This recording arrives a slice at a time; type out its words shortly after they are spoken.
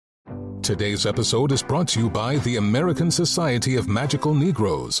Today's episode is brought to you by the American Society of Magical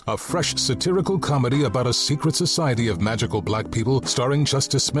Negroes, a fresh satirical comedy about a secret society of magical black people starring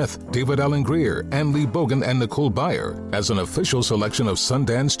Justice Smith, David Allen Greer, Ann Lee Bogan, and Nicole Byer. As an official selection of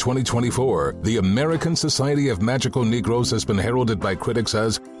Sundance 2024, the American Society of Magical Negroes has been heralded by critics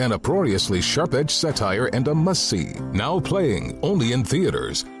as an uproariously sharp-edged satire and a must-see. Now playing only in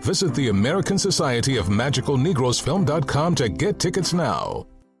theaters. Visit the American Society of Magical Negroes Film.com to get tickets now.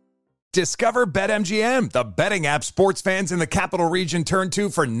 Discover BetMGM, the betting app sports fans in the capital region turn to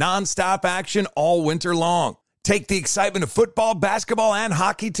for nonstop action all winter long. Take the excitement of football, basketball, and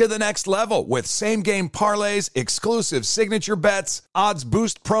hockey to the next level with same-game parlays, exclusive signature bets, odds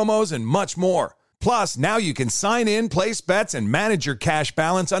boost promos, and much more. Plus, now you can sign in, place bets, and manage your cash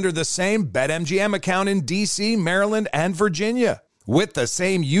balance under the same BetMGM account in D.C., Maryland, and Virginia. With the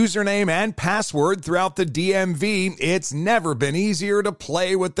same username and password throughout the DMV, it's never been easier to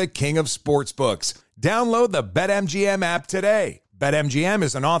play with the king of sportsbooks. Download the BetMGM app today. BetMGM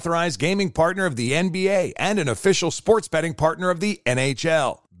is an authorized gaming partner of the NBA and an official sports betting partner of the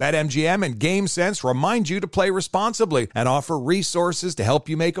NHL. BetMGM and GameSense remind you to play responsibly and offer resources to help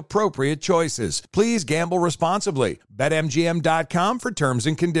you make appropriate choices. Please gamble responsibly. BetMGM.com for terms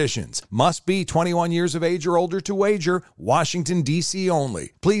and conditions. Must be 21 years of age or older to wager. Washington, D.C.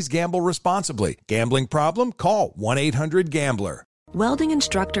 only. Please gamble responsibly. Gambling problem? Call 1-800-GAMBLER. Welding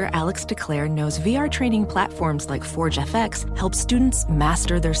instructor Alex DeClaire knows VR training platforms like ForgeFX help students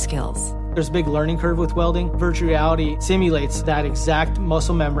master their skills. There's a big learning curve with welding. Virtual reality simulates that exact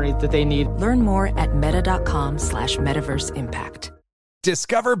muscle memory that they need. Learn more at meta.com/metaverseimpact.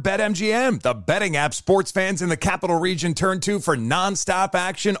 Discover BetMGM, the betting app sports fans in the capital region turn to for nonstop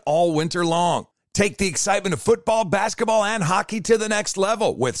action all winter long. Take the excitement of football, basketball, and hockey to the next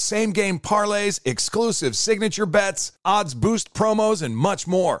level with same-game parlays, exclusive signature bets, odds boost promos, and much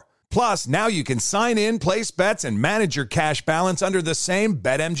more. Plus, now you can sign in, place bets, and manage your cash balance under the same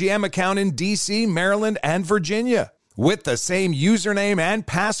BetMGM account in D.C., Maryland, and Virginia. With the same username and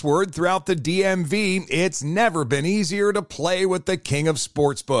password throughout the DMV, it's never been easier to play with the king of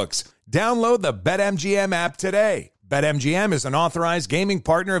sportsbooks. Download the BetMGM app today. BetMGM is an authorized gaming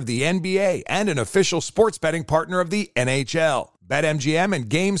partner of the NBA and an official sports betting partner of the NHL. BetMGM and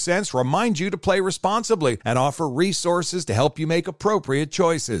GameSense remind you to play responsibly and offer resources to help you make appropriate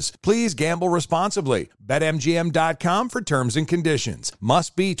choices. Please gamble responsibly. BetMGM.com for terms and conditions.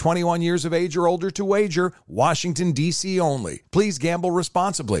 Must be 21 years of age or older to wager. Washington, D.C. only. Please gamble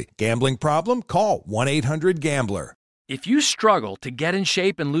responsibly. Gambling problem? Call 1-800-GAMBLER. If you struggle to get in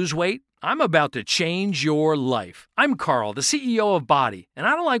shape and lose weight, I'm about to change your life. I'm Carl, the CEO of Body, and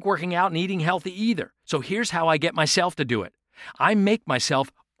I don't like working out and eating healthy either. So here's how I get myself to do it. I make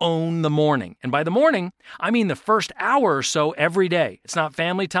myself own the morning. And by the morning, I mean the first hour or so every day. It's not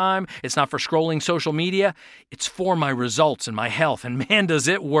family time. It's not for scrolling social media. It's for my results and my health. And man, does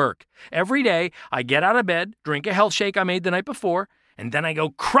it work. Every day, I get out of bed, drink a health shake I made the night before, and then I go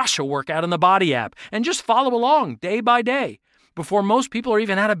crush a workout in the Body app and just follow along day by day. Before most people are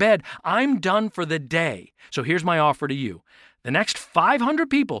even out of bed, I'm done for the day. So here's my offer to you. The next 500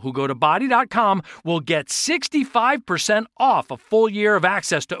 people who go to Body.com will get 65% off a full year of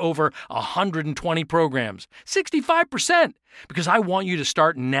access to over 120 programs. 65%! Because I want you to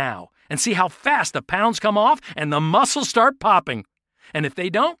start now and see how fast the pounds come off and the muscles start popping. And if they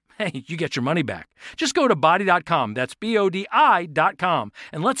don't, hey, you get your money back. Just go to Body.com, that's BODI.com,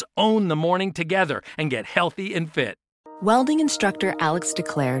 and let's own the morning together and get healthy and fit. Welding instructor Alex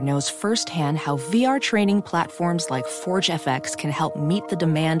DeClaire knows firsthand how VR training platforms like ForgeFX can help meet the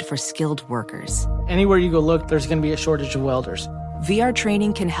demand for skilled workers. Anywhere you go look, there's going to be a shortage of welders. VR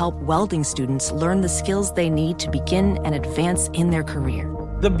training can help welding students learn the skills they need to begin and advance in their career.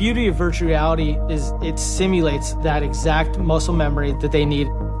 The beauty of virtual reality is it simulates that exact muscle memory that they need.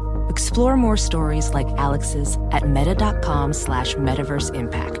 Explore more stories like Alex's at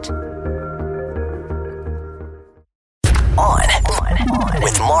meta.com/metaverseimpact. On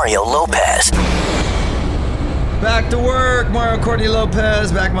with Mario Lopez. Back to work. Mario Courtney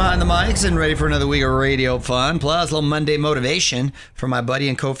Lopez back behind the mics and ready for another week of radio fun. Plus, a little Monday motivation from my buddy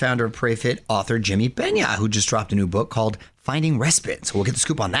and co-founder of PrayFit, author Jimmy Pena, who just dropped a new book called Finding Respite. So we'll get the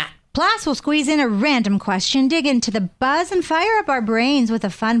scoop on that. Plus, we'll squeeze in a random question, dig into the buzz, and fire up our brains with a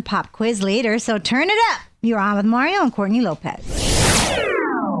fun pop quiz later. So turn it up. You're on with Mario and Courtney Lopez.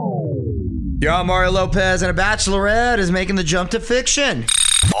 You're on Mario Lopez, and a bachelorette is making the jump to fiction.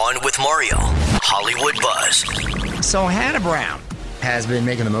 On with Mario, Hollywood Buzz. So Hannah Brown has been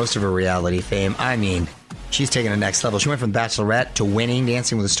making the most of her reality fame. I mean, she's taken the next level. She went from Bachelorette to winning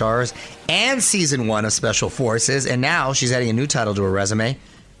Dancing with the Stars and Season 1 of Special Forces, and now she's adding a new title to her resume,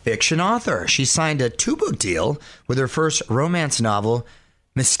 fiction author. She signed a 2-book deal with her first romance novel,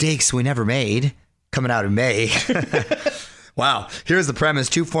 Mistakes We Never Made, coming out in May. Wow. Here's the premise.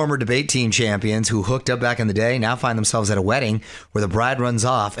 2 former debate team champions who hooked up back in the day now find themselves at a wedding where the bride runs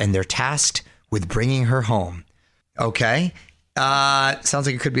off and they're tasked with bringing her home. Okay. Sounds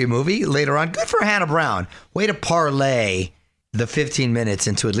like it could be a movie later on. Good for Hannah Brown. Way to parlay the 15 minutes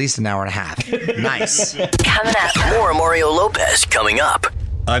into at least an hour and a half. Nice. Coming up. More Mario Lopez coming up.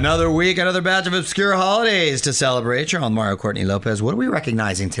 Another week, another batch of obscure holidays to celebrate. You're on Mario Courtney Lopez. What are we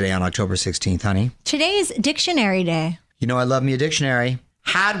recognizing today on October 16th, honey? Today's Dictionary Day. You know, I love me a dictionary.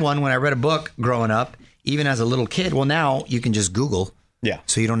 Had one when I read a book growing up, even as a little kid. Well, now you can just Google. Yeah.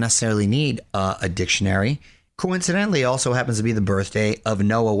 So you don't necessarily need a dictionary. Coincidentally, also happens to be the birthday of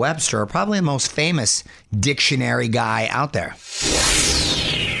Noah Webster, probably the most famous dictionary guy out there.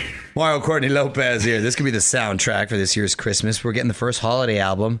 Mario Courtney Lopez here. This could be the soundtrack for this year's Christmas. We're getting the first holiday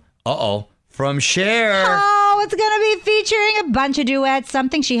album. From Cher. Oh, it's going to be featuring a bunch of duets,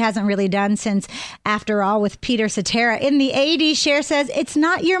 something she hasn't really done since After All with Peter Cetera. In the 80s, Cher says, it's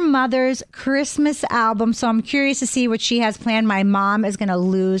not your mother's Christmas album, so I'm curious to see what she has planned. My mom is going to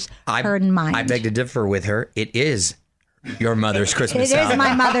lose her mind. I beg to differ with her. It is your mother's Christmas album. It is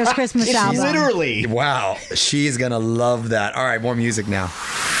my mother's Christmas album. Literally. Wow. She's going to love that. All right, more music now.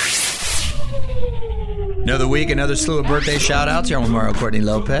 Another week, another slew of birthday shout-outs here on Mario Courtney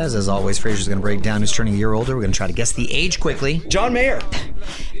Lopez. As always, Fraser's going to break down who's turning a year older. We're going to try to guess the age quickly. John Mayer.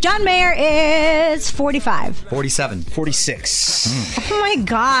 John Mayer is 45. 47. 46. Oh my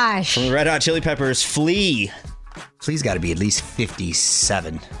gosh. From the Red Hot Chili Peppers, Flea. Please got to be at least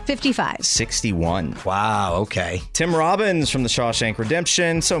 57. 55. 61. Wow, okay. Tim Robbins from The Shawshank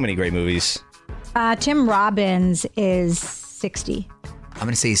Redemption. So many great movies. Tim Robbins is 60. I'm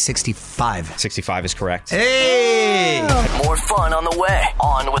going to say 65. 65 is correct. Hey! More fun on the way.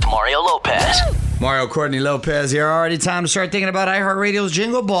 On with Mario Lopez. Mario Courtney Lopez here. Already time to start thinking about iHeartRadio's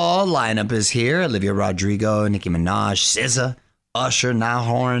Jingle Ball. Lineup is here. Olivia Rodrigo, Nicki Minaj, SZA, Usher,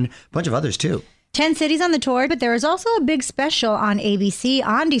 Nahorn, a bunch of others too. 10 cities on the tour, but there is also a big special on ABC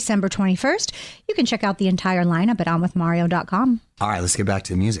on December 21st. You can check out the entire lineup at onwithmario.com. All right, let's get back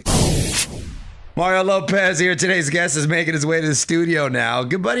to the music. Mario Lopez here. Today's guest is making his way to the studio now.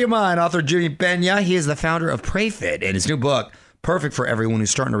 Good buddy of mine, author Jimmy Pena. He is the founder of PrayFit, and his new book, perfect for everyone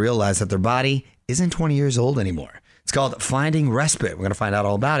who's starting to realize that their body isn't 20 years old anymore. It's called Finding Respite. We're going to find out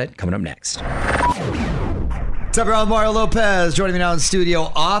all about it coming up next. What's up, everyone? Mario Lopez joining me now in the studio,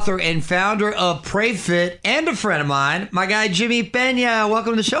 author and founder of PrayFit, and a friend of mine, my guy Jimmy Pena.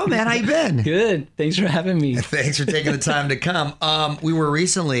 Welcome to the show, man. How you been? Good. Thanks for having me. Thanks for taking the time to come. We were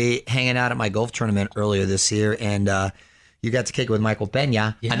recently hanging out at my golf tournament earlier this year, and you got to kick it with Michael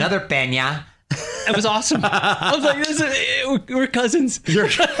Pena. Yeah. Another Pena. It was awesome. I was like, we're cousins.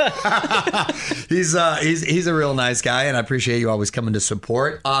 He's a real nice guy, and I appreciate you always coming to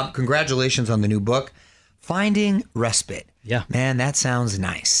support. Congratulations on the new book, Finding Respite. Yeah. Man, that sounds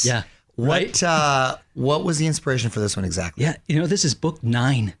nice. Yeah. What was the inspiration for this one exactly? Yeah. This is book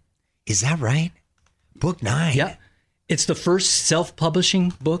 9. Is that right? Book 9? Yeah. It's the first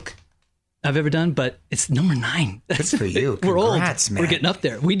self-publishing book I've ever done, but it's number 9. Good for you. We're Congrats, old. man. We're getting up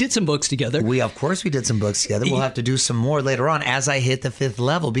there. We did some books together. Of course we did some books together. We'll have to do some more later on as I hit the 5th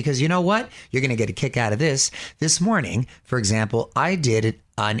level, because you know what? You're going to get a kick out of this. This morning, for example, I did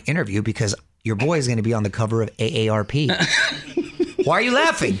an interview because your boy is going to be on the cover of AARP. Why are you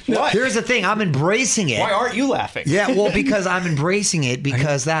laughing? What? Here's the thing. I'm embracing it. Why aren't you laughing? Yeah, well, because I'm embracing it,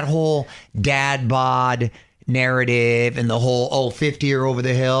 because that whole dad bod narrative and the whole 50 year over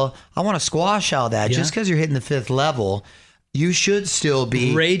the hill, I want to squash all that. Just because you're hitting the 5th level, you should still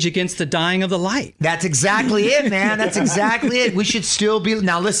be Rage against the dying of the light. That's exactly it, man. That's exactly it. We should still be.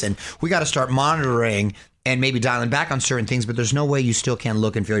 Now listen, we got to start monitoring and maybe dialing back on certain things, but there's no way you still can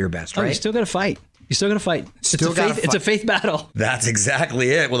look and feel your best, right? You still got to fight. You still got to fight. It's a faith battle. That's exactly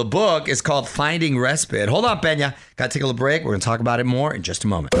it. Well, the book is called Finding Respite. Hold on, Pena. Got to take a little break. We're going to talk about it more in just a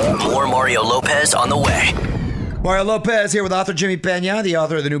moment. More Mario Lopez on the way. Mario Lopez here with author Jimmy Pena, the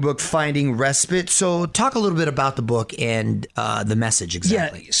author of the new book, Finding Respite. So talk a little bit about the book and the message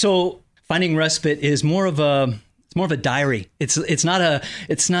exactly. Yeah, so Finding Respite is more of a diary. It's not a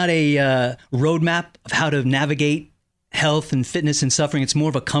roadmap of how to navigate health and fitness and suffering. It's more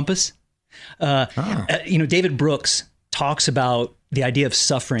of a compass. David Brooks talks about the idea of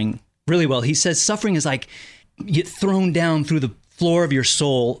suffering really well. He says suffering is like you get thrown down through the floor of your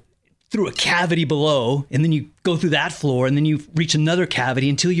soul through a cavity below, and then you go through that floor, and then you reach another cavity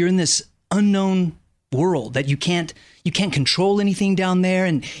until you're in this unknown world that you can't control anything down there,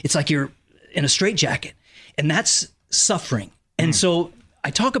 and it's like you're in a straitjacket, and that's suffering. And so I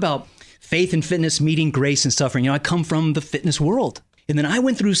talk about faith and fitness meeting grace and suffering. I come from the fitness world. And then I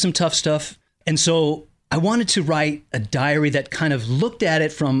went through some tough stuff. And so I wanted to write a diary that kind of looked at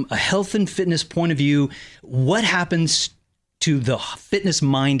it from a health and fitness point of view. What happens to the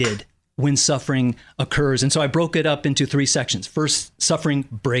fitness-minded when suffering occurs? And so I broke it up into 3 sections. First, suffering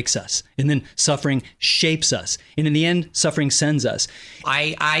breaks us. And then suffering shapes us. And in the end, suffering sends us.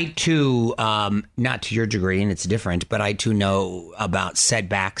 I too, not to your degree, and it's different, but I too know about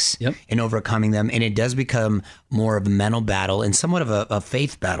setbacks and overcoming them. And it does become more of a mental battle and somewhat of a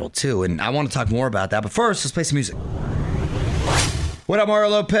faith battle too. And I want to talk more about that. But first, let's play some music. What up, Mario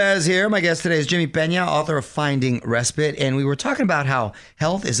Lopez here. My guest today is Jimmy Pena, author of Finding Respite. And we were talking about how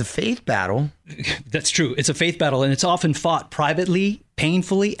health is a faith battle. That's true. It's a faith battle, and it's often fought privately,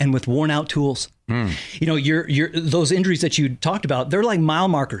 painfully, and with worn-out tools. Those injuries that you talked about, they're like mile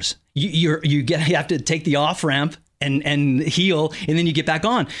markers. You have to take the off-ramp and heal, and then you get back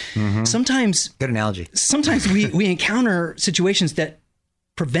on. Sometimes... Good analogy. Sometimes we encounter situations that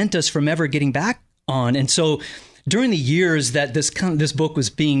prevent us from ever getting back on. And so... during the years that this book was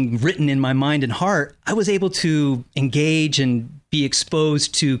being written in my mind and heart, I was able to engage and be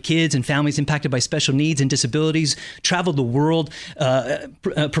exposed to kids and families impacted by special needs and disabilities, traveled the world,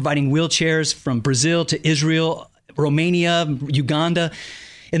 providing wheelchairs from Brazil to Israel, Romania, Uganda,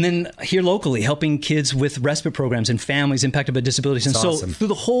 and then here locally, helping kids with respite programs and families impacted by disabilities. And so through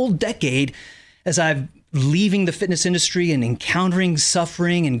the whole decade, as I've leaving the fitness industry and encountering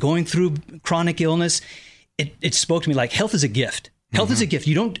suffering and going through chronic illness, it spoke to me like health is a gift. Health is a gift.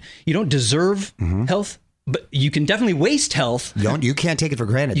 You don't deserve health, but you can definitely waste health. You can't take it for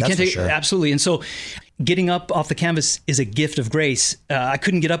granted. You that's can't take for sure. Absolutely. And so getting up off the canvas is a gift of grace. I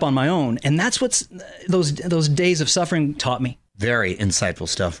couldn't get up on my own. And that's what those days of suffering taught me. Very insightful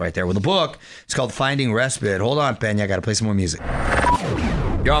stuff right there. Well, the book, it's called Finding Respite. Hold on, Pena. I got to play some more music.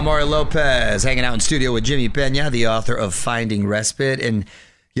 Yo, I'm Mario Lopez, hanging out in studio with Jimmy Pena, the author of Finding Respite. And,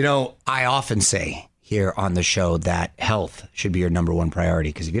 I often say here on the show that health should be your number one priority,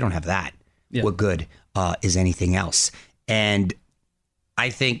 because if you don't have that, what good is anything else? And I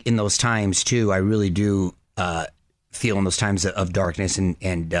think in those times too, I really do feel in those times of darkness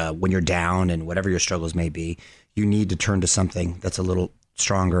and when you're down and whatever your struggles may be, you need to turn to something that's a little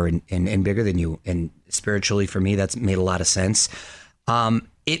stronger and bigger than you. And spiritually, for me, that's made a lot of sense.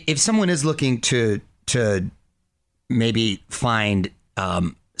 If someone is looking to maybe find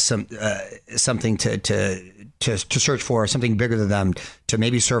something to search for, something bigger than them, to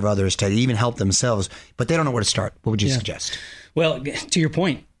maybe serve others, to even help themselves, but they don't know where to start, what would you suggest? Well, to your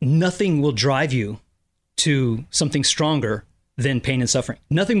point, nothing will drive you to something stronger than pain and suffering.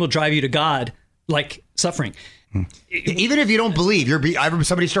 Nothing will drive you to God like suffering. Even if you don't believe,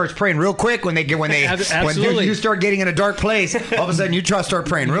 somebody starts praying real quick when you start getting in a dark place. All of a sudden, you start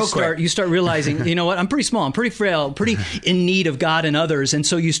praying real quick. You start realizing, you know what? I'm pretty small. I'm pretty frail. Pretty in need of God and others. And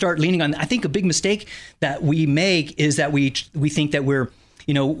so you start leaning on. I think a big mistake that we make is that we think that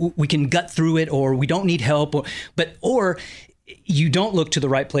we can gut through it, or we don't need help, or you don't look to the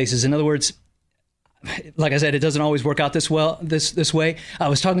right places. In other words, like I said, it doesn't always work out this way. I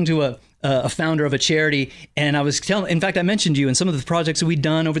was talking to a founder of a charity, and I was in fact, I mentioned you and some of the projects that we'd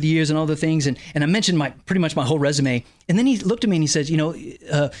done over the years and all the things, and I mentioned pretty much my whole resume. And then he looked at me and he said,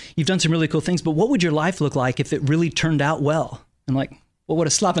 you've done some really cool things, but what would your life look like if it really turned out well? I'm like, well, what a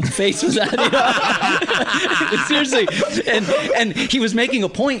slap in the face was that? Seriously. And he was making a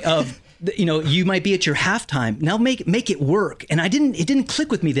point of, you might be at your halftime. Now make it work. And it didn't click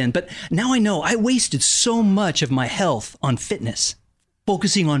with me then, but now I know I wasted so much of my health on fitness,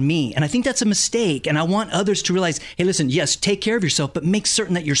 focusing on me. And I think that's a mistake. And I want others to realize, hey, listen, yes, take care of yourself, but make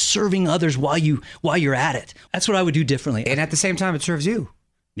certain that you're serving others while you're at it. That's what I would do differently. And at the same time, it serves you.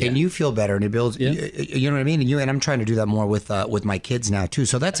 Yeah. And you feel better, and it builds. Yeah. You know what I mean. And I'm trying to do that more with my kids now too.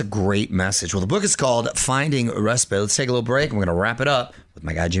 So that's a great message. Well, the book is called Finding Respite. Let's take a little break, and we're going to wrap it up with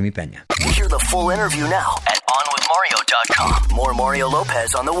my guy Jimmy Pena. Hear the full interview now at onwithmario.com. More Mario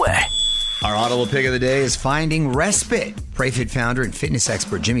Lopez on the way. Our audible pick of the day is Finding Respite. PrayFit founder and fitness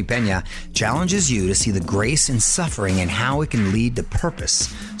expert Jimmy Pena challenges you to see the grace in suffering and how it can lead to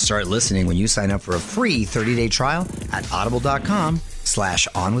purpose. Start listening when you sign up for a free 30-day trial at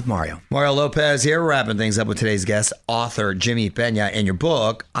audible.com/onwithmario. Mario Lopez here, wrapping things up with today's guest, author Jimmy Pena. And your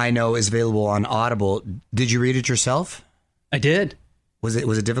book, I know, is available on Audible. Did you read it yourself? I did. Was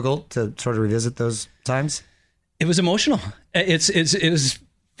it difficult to sort of revisit those times? It was emotional. It was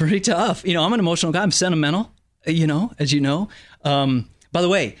pretty tough. I'm an emotional guy. I'm sentimental, as you know. By the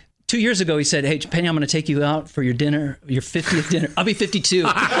way, 2 years ago, he said, "Hey, Pena, I'm going to take you out for your dinner, your 50th dinner." I'll be 52.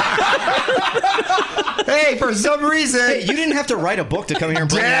 Hey, for some reason, Hey, you didn't have to write a book to come here and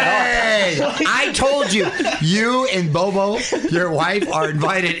bring that up. I told you, you and Bobo, your wife, are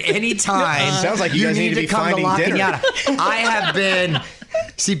invited anytime. Sounds like you guys need to be come finding La dinner. Cañada. I have been.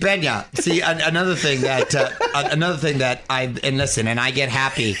 See, Pena. See, another thing that and I get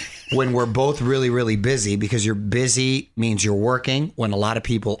happy when we're both really, really busy, because you're busy means you're working when a lot of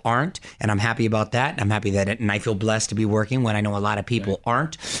people aren't. And I'm happy about that. I'm happy and I feel blessed to be working when I know a lot of people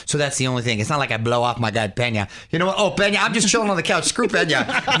aren't. So that's the only thing. It's not like I blow off my guy, Pena. You know what? Oh, Pena, I'm just chilling on the couch. Screw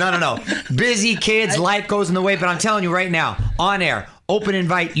Pena. No. Busy kids, life goes in the way. But I'm telling you right now, on air, open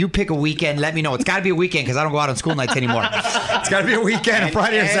invite, you pick a weekend, let me know. It's got to be a weekend because I don't go out on school nights anymore. It's got to be a weekend, a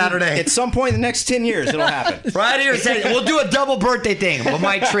Friday or Saturday. At some point in the next 10 years, it'll happen. Friday or Saturday. We'll do a double birthday thing with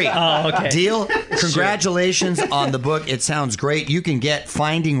my treat. Oh, okay. Deal? Congratulations on the book. It sounds great. You can get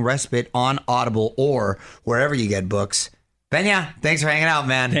Finding Respite on Audible or wherever you get books. Pena, thanks for hanging out,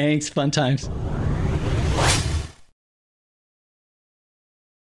 man. Thanks. Fun times.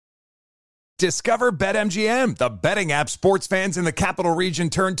 Discover BetMGM, the betting app sports fans in the capital region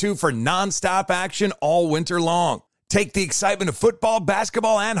turn to for nonstop action all winter long. Take the excitement of football,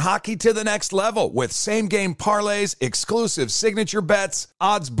 basketball, and hockey to the next level with same-game parlays, exclusive signature bets,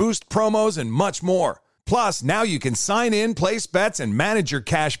 odds boost promos, and much more. Plus, now you can sign in, place bets, and manage your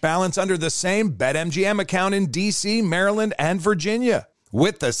cash balance under the same BetMGM account in D.C., Maryland, and Virginia.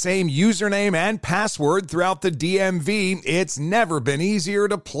 With the same username and password throughout the DMV, it's never been easier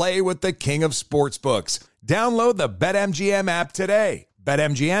to play with the king of sportsbooks. Download the BetMGM app today.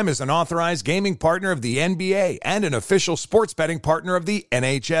 BetMGM is an authorized gaming partner of the NBA and an official sports betting partner of the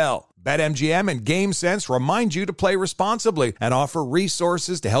NHL. BetMGM and GameSense remind you to play responsibly and offer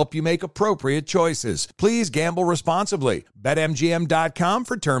resources to help you make appropriate choices. Please gamble responsibly. BetMGM.com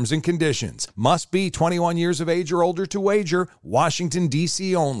for terms and conditions. Must be 21 years of age or older to wager. Washington,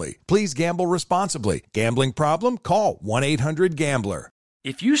 D.C. only. Please gamble responsibly. Gambling problem? Call 1-800-GAMBLER.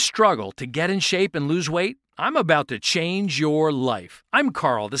 If you struggle to get in shape and lose weight, I'm about to change your life. I'm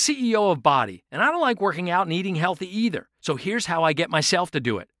Carl, the CEO of Body, and I don't like working out and eating healthy either. So here's how I get myself to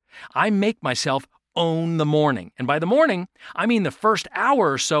do it. I make myself own the morning. And by the morning, I mean the first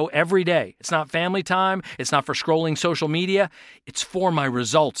hour or so every day. It's not family time. It's not for scrolling social media. It's for my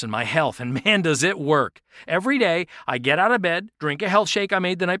results and my health. And man, does it work. Every day, I get out of bed, drink a health shake I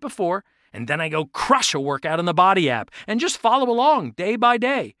made the night before, and then I go crush a workout in the Body app and just follow along day by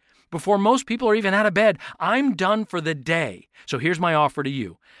day. Before most people are even out of bed, I'm done for the day. So here's my offer to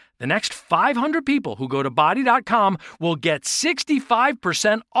you. The next 500 people who go to Body.com will get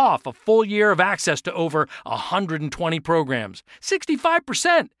 65% off a full year of access to over 120 programs.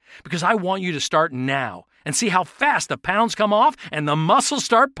 65%! Because I want you to start now and see how fast the pounds come off and the muscles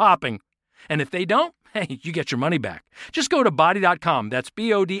start popping. And if they don't, hey, you get your money back. Just go to Body.com, that's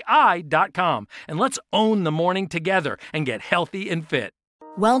BODI.com, and let's own the morning together and get healthy and fit.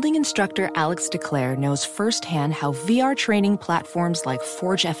 Welding instructor Alex DeClaire knows firsthand how VR training platforms like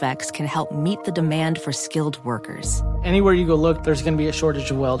ForgeFX can help meet the demand for skilled workers. Anywhere you go look, there's going to be a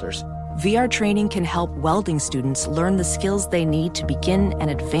shortage of welders. VR training can help welding students learn the skills they need to begin and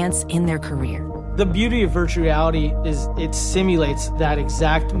advance in their career. The beauty of virtual reality is it simulates that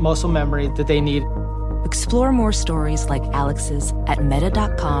exact muscle memory that they need. Explore more stories like Alex's at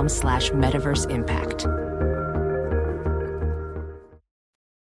meta.com/metaverseimpact.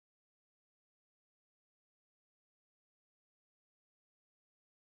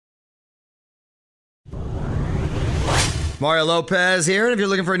 Mario Lopez here, and if you're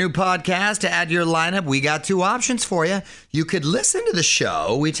looking for a new podcast to add to your lineup, we got two options for you. You could listen to the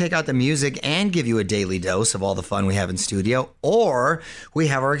show. We take out the music and give you a daily dose of all the fun we have in studio, or we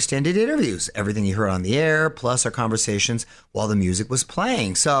have our extended interviews, everything you heard on the air, plus our conversations while the music was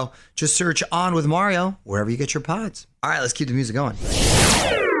playing. So just search On with Mario wherever you get your pods. All right, let's keep the music going.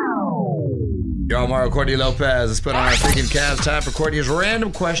 Yo, Mario Cordy Lopez. Let's put on our Thinking Cavs. Time for Cordy's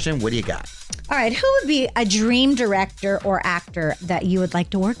random question. What do you got? All right, who would be a dream director or actor that you would like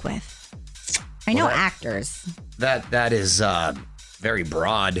to work with? I know actors. That is very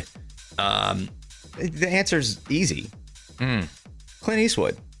broad. The answer's easy. Clint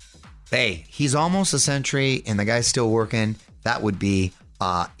Eastwood. Hey, he's almost a century, and the guy's still working. That would be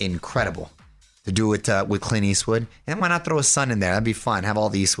incredible to do it with Clint Eastwood. And why not throw his son in there? That'd be fun. Have all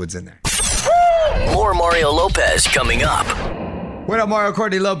the Eastwoods in there. More Mario Lopez coming up. What up, Mario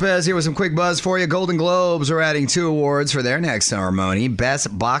Cordy Lopez here with some quick buzz for you. Golden Globes are adding 2 awards for their next ceremony.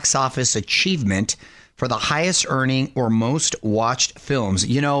 Best Box Office Achievement for the highest earning or most watched films.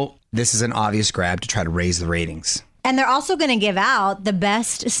 You know, this is an obvious grab to try to raise the ratings And they're also going to give out the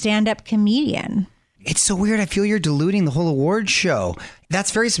best stand-up comedian. It's so weird. I feel you're diluting the whole award show.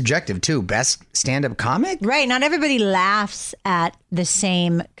 That's very subjective, too. Best stand-up comic? Right. Not everybody laughs at the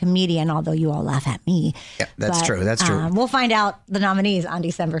same comedian, although you all laugh at me. Yeah, that's true. That's true. We'll find out the nominees on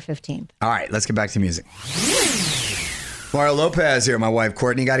December 15th. All right, let's get back to music. Mario Lopez here, my wife,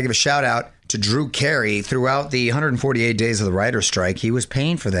 Courtney. Got to give a shout out to Drew Carey. Throughout the 148 days of the writer's strike, he was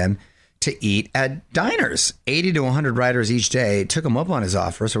paying for them to eat at diners. 80 to 100 writers each day took him up on his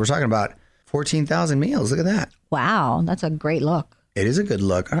offer. So we're talking about 14,000 meals. Look at that. Wow, that's a great look. It is a good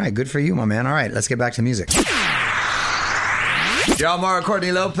look. All right, good for you, my man. All right, let's get back to music. Y'all, Mario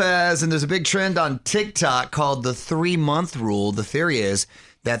Courtney Lopez, and there's a big trend on TikTok called the 3-month rule. The theory is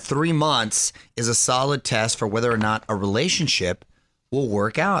that 3 months is a solid test for whether or not a relationship will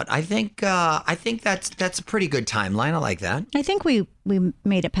work out. I think that's a pretty good timeline. I like that. I think we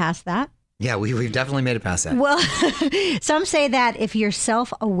made it past that. Yeah, we've definitely made it past that. Well, some say that if you're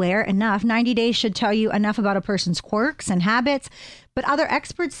self-aware enough, 90 days should tell you enough about a person's quirks and habits. But other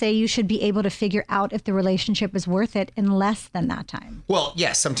experts say you should be able to figure out if the relationship is worth it in less than that time. Well,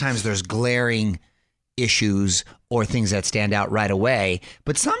 yes, sometimes there's glaring issues or things that stand out right away.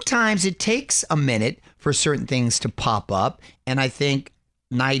 But sometimes it takes a minute for certain things to pop up. And I think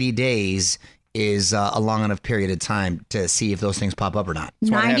 90 days is a long enough period of time to see if those things pop up or not.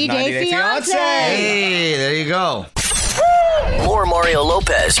 90 Day Fiance. Hey, there you go. More Mario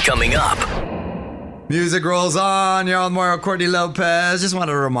Lopez coming up. Music rolls on. You're on Mario Courtney Lopez. Just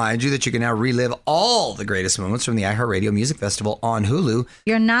wanted to remind you that you can now relive all the greatest moments from the iHeartRadio Music Festival on Hulu.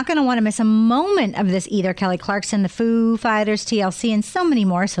 You're not going to want to miss a moment of this either. Kelly Clarkson, the Foo Fighters, TLC, and so many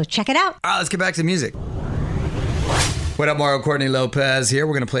more. So check it out. All right, let's get back to music. What up, Mario Courtney Lopez here.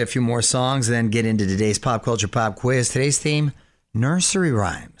 We're going to play a few more songs and then get into today's pop culture pop quiz. Today's theme, nursery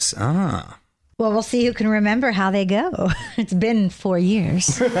rhymes. Well, we'll see who can remember how they go. It's been 4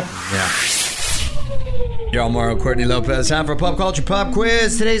 years. Yeah. You're on Mario Courtney Lopez. Time for a pop culture pop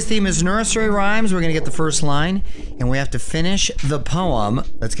quiz. Today's theme is nursery rhymes. We're going to get the first line, and we have to finish the poem.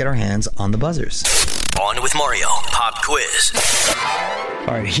 Let's get our hands on the buzzers. On with Mario Pop Quiz.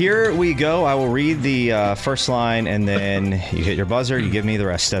 All right, here we go. I will read the first line, and then you hit your buzzer. You give me the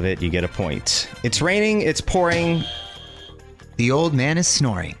rest of it. You get a point. It's raining. It's pouring. The old man is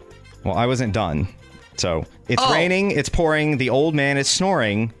snoring. Well, I wasn't done. So, it's raining. It's pouring. The old man is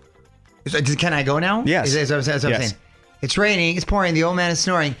snoring. Can I go now? Yes. That's what I'm saying. It's raining. It's pouring. The old man is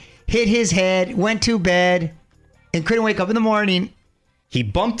snoring. Hit his head. Went to bed. And couldn't wake up in the morning. He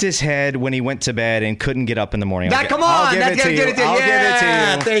bumped his head when he went to bed and couldn't get up in the morning. Come on. I'll give it to you. I'll give it to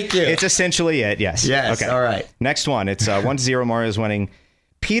you. Thank you. It's essentially it, yes. Yes, okay. All right. Next one. It's 1-0. Mario's winning.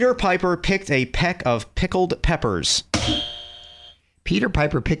 Peter Piper picked a peck of pickled peppers. Peter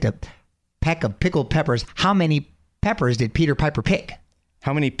Piper picked a peck of pickled peppers. How many peppers did Peter Piper pick?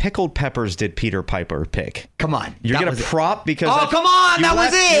 How many pickled peppers did Peter Piper pick? Come on. You're going to prop because... Oh, come on. That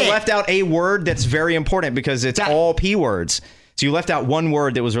was it. You left out a word that's very important because it's all P words. So you left out one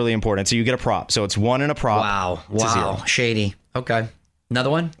word that was really important. So you get a prop. So it's one and a prop. Wow. Shady. Okay.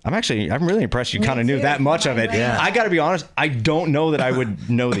 Another one? I'm really impressed you kind of knew that much of it. Yeah. I got to be honest. I don't know that I would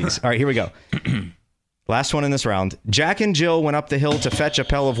know these. All right, here we go. Last one in this round. Jack and Jill went up the hill to fetch a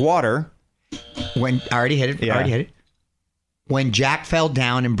pail of water. I already hit it. Yeah. When Jack fell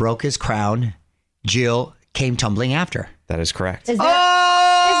down and broke his crown, Jill came tumbling after. That is correct.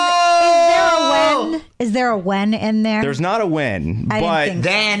 Is there a when in there? There's not a when, but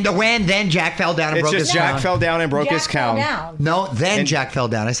then Jack fell down and broke his crown. Jack fell down and broke his crown. No, Jack fell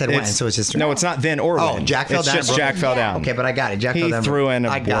down. I said when, so it's just no. It's not then or when. Oh, Jack fell down. It's just Jack fell down. Okay, but I got it. Jack fell down. He threw in a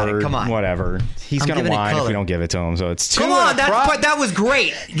I got word. It. Come on, whatever. He's gonna whine if we don't give it to him. So it's 2. Come on, that was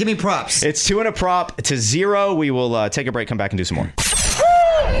great. Give me props. It's 2 and a prop to 0. We will take a break, come back, and do some more.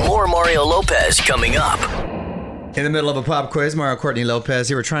 More Mario Lopez coming up. In the middle of a pop quiz, Mario Courtney Lopez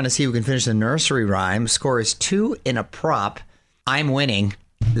here. We're trying to see who can finish the nursery rhyme. Score is 2 in a prop. I'm winning.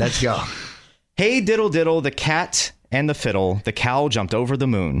 Let's go. Hey, diddle diddle, the cat and the fiddle. The cow jumped over the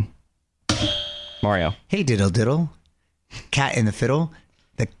moon. Mario. Hey, diddle diddle, cat and the fiddle.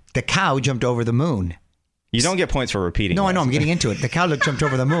 The cow jumped over the moon. You don't get points for repeating. No, I know. I'm getting into it. The cow jumped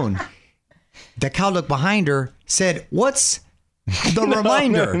over the moon. The cow looked behind her, said, "What's the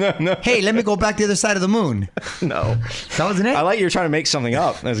reminder? No. Hey, let me go back to the other side of the moon." No. That wasn't it? I like you're trying to make something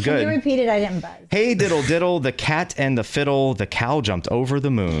up. That's good. Can you repeat it? I didn't buzz. Hey, diddle diddle, the cat and the fiddle. The cow jumped over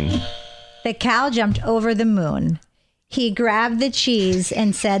the moon. The cow jumped over the moon. He grabbed the cheese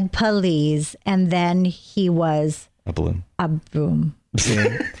and said, "Please," and then he was a balloon. A boom.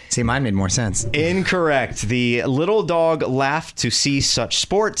 See, mine made more sense. Incorrect. The little dog laughed to see such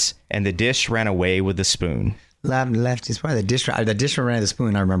sports, and the dish ran away with the spoon. Left is probably the dish ran of the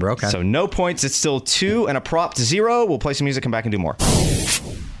spoon, I remember. Okay. So no points. It's still 2 and a prop to 0. We'll play some music, come back and do more.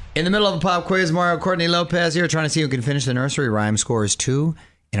 In the middle of a pop quiz, Mario Courtney Lopez here trying to see who can finish the nursery rhyme. Score is 2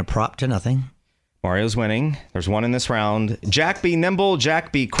 and a prop to nothing. Mario's winning. There's 1 in this round. Jack be nimble,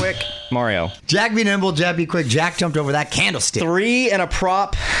 Jack be quick. Mario. Jack be nimble, Jack be quick. Jack jumped over that candlestick. 3 and a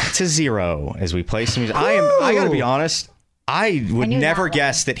prop to 0 as we play some music. I got to be honest. I would never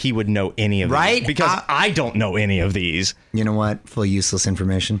guess that he would know any of these. Right? Because I don't know any of these. You know what? Full useless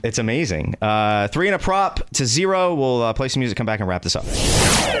information. It's amazing. 3 and a prop to 0. We'll play some music, come back and wrap this up.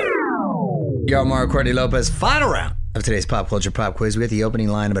 Yo, Mario Courtney Lopez. Final round of today's pop culture pop quiz. We got the opening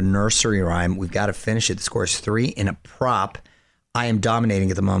line of a nursery rhyme. We've got to finish it. The score is 3 and a prop. I am dominating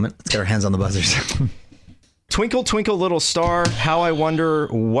at the moment. Let's get our hands on the buzzers. Twinkle, twinkle, little star, how I wonder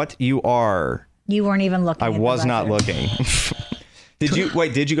what you are. You weren't even looking. I was not looking. Did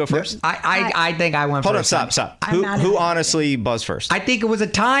you go first? I think I went Hold first. Hold up, stop. Who honestly buzzed first? I think it was a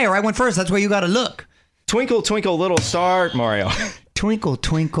tie, or I went first. That's where you got to look. Twinkle, twinkle, little star, Mario. Twinkle,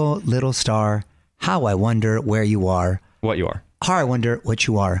 twinkle, little star, how I wonder where you are. What you are. How I wonder what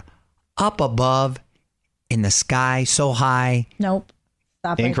you are. Up above, in the sky, so high. Nope.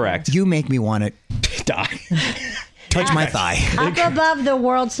 Stop. Incorrect. You make me want to die. Touch my thigh. Up above the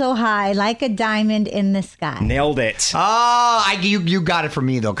world so high, like a diamond in the sky. Nailed it. Oh, you got it for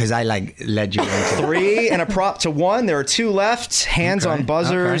me, though, because I led you into 3 and a prop to 1. There are 2 left. Hands on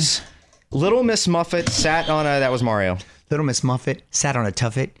buzzers. Okay. Little Miss Muffet sat on a... That was Mario. Little Miss Muffet sat on a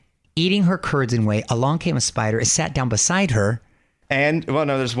tuffet, eating her curds and whey. Along came a spider and sat down beside her. And, well,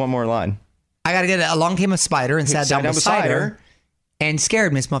 no, there's one more line. I got to get it. Along came a spider and sat down beside her and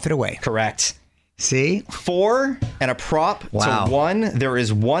scared Miss Muffet away. Correct. See? 4 and a prop to 1. There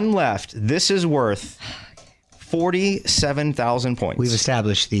is 1 left. This is worth 47,000 points. We've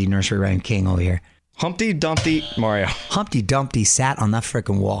established the nursery rhyme king over here. Humpty Dumpty, Mario. Humpty Dumpty sat on the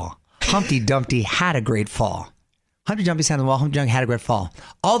frickin' wall. Humpty Dumpty had a great fall. Humpty Dumpty sat on the wall. Humpty Dumpty had a great fall.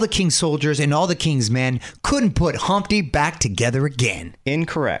 All the king's soldiers and all the king's men couldn't put Humpty back together again.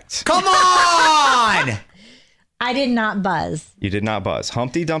 Incorrect. Come on! I did not buzz. You did not buzz.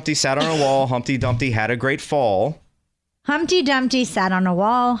 Humpty Dumpty sat on a wall. Humpty Dumpty had a great fall. Humpty Dumpty sat on a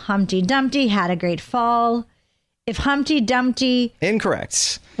wall. Humpty Dumpty had a great fall. If Humpty Dumpty...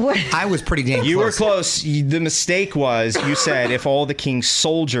 Incorrect. I was pretty damn close. You were close. The mistake was you said if all the king's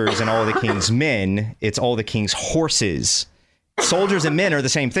soldiers and all the king's men, it's all the king's horses. Soldiers and men are the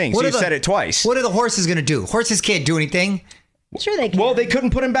same thing. So you said it twice. What are the horses going to do? Horses can't do anything. Sure they can. Well, they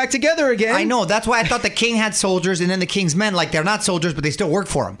couldn't put him back together again. I know. That's why I thought the king had soldiers and then the king's men, like they're not soldiers, but they still work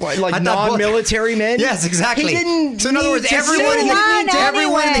for him. What, like non-military men? Yes, exactly. He didn't. So in other words, everyone in the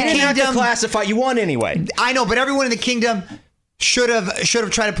kingdom have to classify. You won anyway. I know, but everyone in the kingdom should have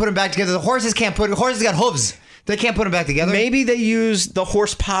tried to put them back together. The horses can't put. Horses got hooves. They can't put them back together. Maybe they use the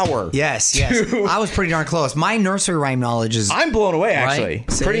horsepower. Yes. I was pretty darn close. My nursery rhyme knowledge is... I'm blown away, actually.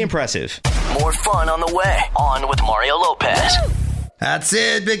 Right? Pretty impressive. More fun on the way. On with Mario Lopez. That's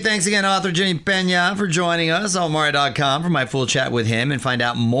it. Big thanks again, author Jimmy Pena, for joining us on Mario.com for my full chat with him and find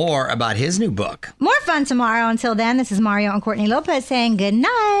out more about his new book. More fun tomorrow. Until then, this is Mario and Courtney Lopez saying good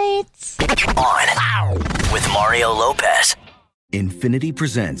night. On with Mario Lopez. Infiniti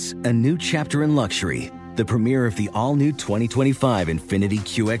presents a new chapter in luxury, the premiere of the all-new 2025 Infiniti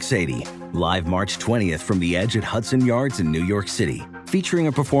QX80, live March 20th from the Edge at Hudson Yards in New York City, featuring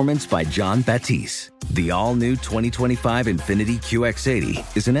a performance by John Batiste. The all-new 2025 Infiniti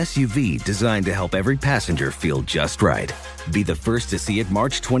QX80 is an SUV designed to help every passenger feel just right. Be the first to see it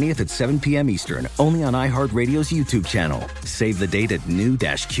March 20th at 7 p.m. Eastern, only on iHeartRadio's YouTube channel. Save the date at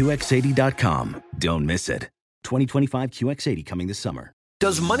new-QX80.com. Don't miss it. 2025 QX80 coming this summer.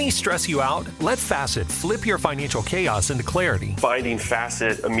 Does money stress you out? Let Facet flip your financial chaos into clarity. Finding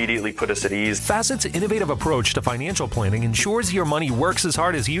Facet immediately put us at ease. Facet's innovative approach to financial planning ensures your money works as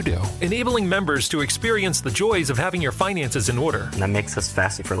hard as you do, enabling members to experience the joys of having your finances in order. And that makes us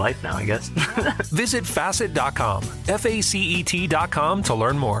Facet for life now, I guess. Visit Facet.com, FACET.com to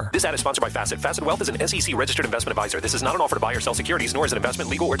learn more. This ad is sponsored by Facet. Facet Wealth is an SEC registered investment advisor. This is not an offer to buy or sell securities, nor is it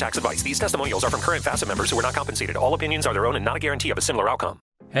investment, legal, or tax advice. These testimonials are from current Facet members who are not compensated. All opinions are their own and not a guarantee of a similar outcome.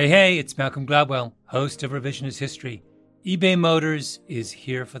 Hey, it's Malcolm Gladwell, host of Revisionist History. eBay Motors is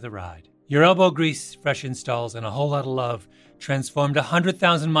here for the ride. Your elbow grease, fresh installs, and a whole lot of love transformed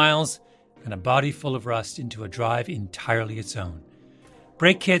 100,000 miles and a body full of rust into a drive entirely its own.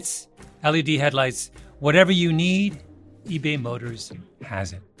 Brake kits, LED headlights, whatever you need, eBay Motors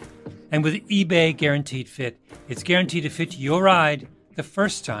has it. And with eBay Guaranteed Fit, it's guaranteed to fit your ride the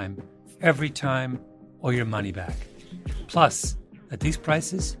first time, every time, or your money back. Plus, at these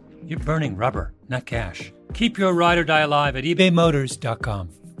prices, you're burning rubber, not cash. Keep your ride or die alive at ebaymotors.com.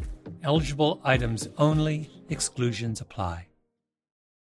 Eligible items only. Exclusions apply.